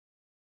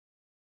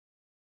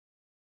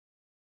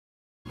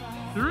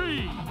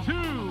3, 2,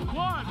 1,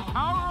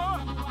 power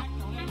up!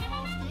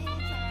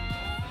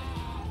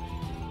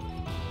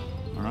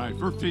 All right,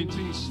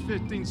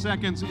 15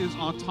 seconds is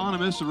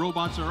autonomous. The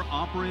robots are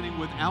operating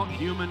without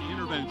human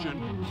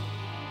intervention.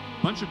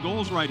 Bunch of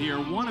goals right here.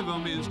 One of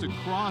them is to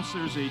cross.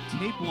 There's a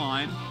tape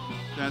line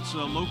that's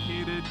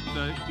located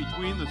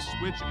between the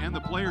switch and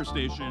the player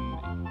station.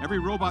 Every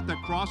robot that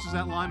crosses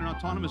that line in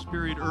autonomous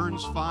period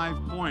earns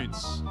 5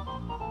 points.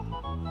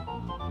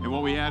 And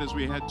what we had is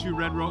we had three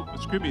red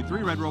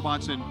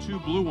robots and 2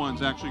 blue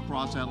ones actually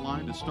cross that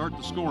line to start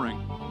the scoring.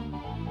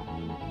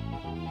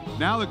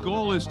 Now the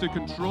goal is to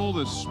control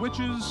the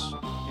switches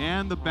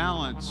and the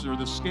balance, or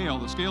the scale.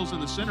 The scale's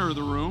in the center of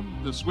the room.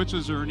 The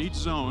switches are in each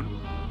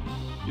zone.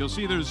 You'll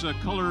see there's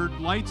colored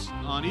lights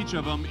on each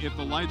of them. If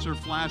the lights are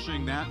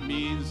flashing, that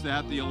means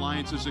that the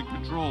Alliance is in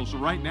control. So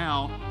right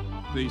now,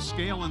 the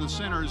scale in the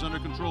center is under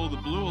control of the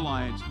Blue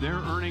Alliance. They're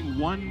earning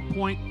 1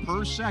 point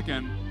per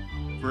second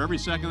for every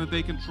second that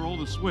they control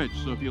the switch.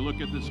 So if you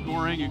look at the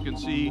scoring, you can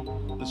see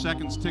the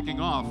seconds ticking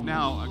off.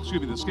 Now, excuse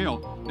me, the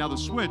scale. Now the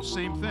switch,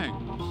 same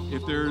thing.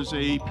 If there's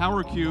a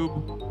power cube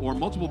or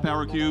multiple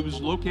power cubes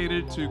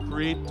located to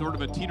create sort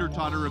of a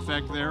teeter-totter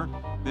effect there,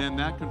 then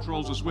that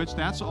controls the switch.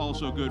 That's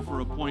also good for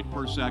a point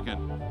per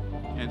second.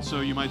 And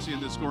so you might see in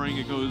the scoring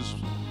it goes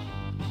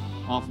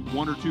off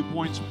 1 or 2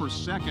 points per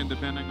second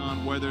depending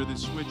on whether the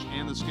switch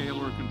and the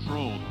scale are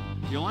controlled.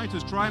 The Alliance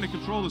is trying to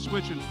control the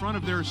switch in front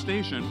of their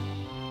station.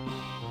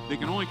 They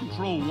can only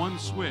control one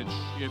switch.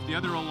 If the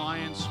other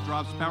Alliance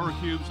drops power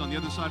cubes on the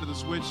other side of the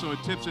switch so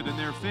it tips it in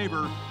their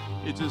favor,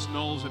 it just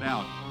nulls it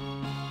out.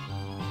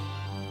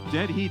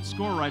 Dead heat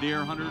score right here,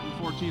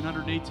 114,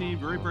 118,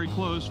 very, very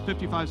close.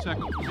 55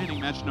 seconds remaining,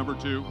 match number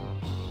 2.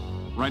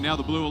 Right now,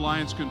 the Blue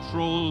Alliance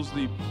controls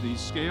the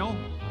scale,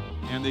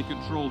 and they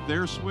control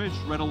their switch.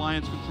 Red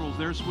Alliance controls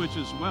their switch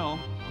as well.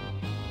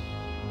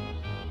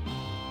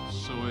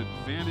 So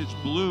advantage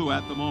Blue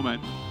at the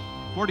moment.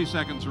 40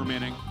 seconds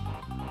remaining.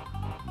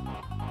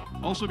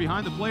 Also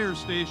behind the player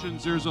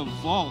stations, there's a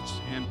vault,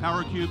 and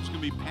power cubes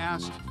can be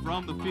passed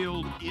from the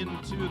field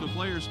into the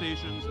player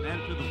stations and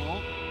added to the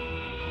vault.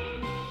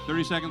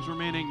 30 seconds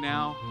remaining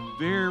now.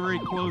 Very, very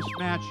close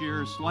match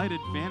here. Slight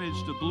advantage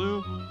to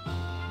Blue.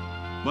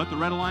 But the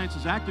Red Alliance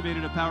has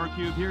activated a power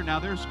cube here. Now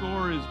their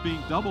score is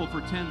being doubled for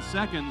 10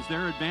 seconds.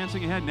 They're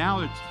advancing ahead. Now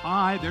it's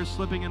tied. They're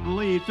slipping in the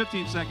lead.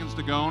 15 seconds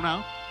to go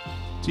now.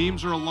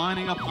 Teams are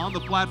lining up on the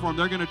platform.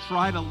 They're going to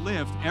try to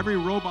lift every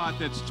robot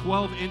that's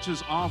 12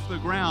 inches off the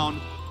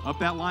ground up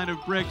that line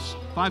of bricks.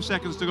 5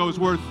 seconds to go is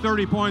worth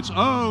 30 points.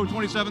 Oh,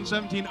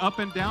 27-17, up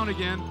and down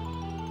again.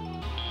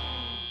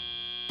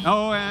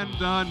 Oh,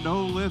 and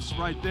no lifts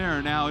right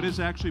there. Now, it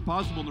is actually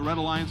possible, and the Red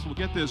Alliance will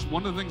get this.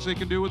 One of the things they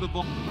can do with the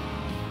vault.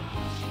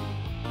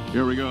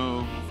 Here we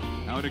go.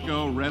 How'd it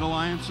go? Red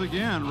Alliance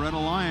again. Red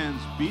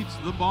Alliance beats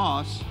the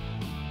boss.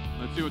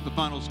 Let's see what the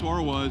final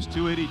score was.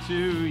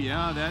 282.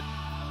 Yeah,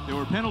 there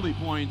were penalty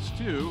points,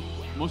 too.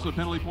 Most of the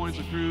penalty points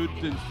accrued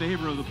in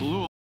favor of the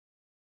Blue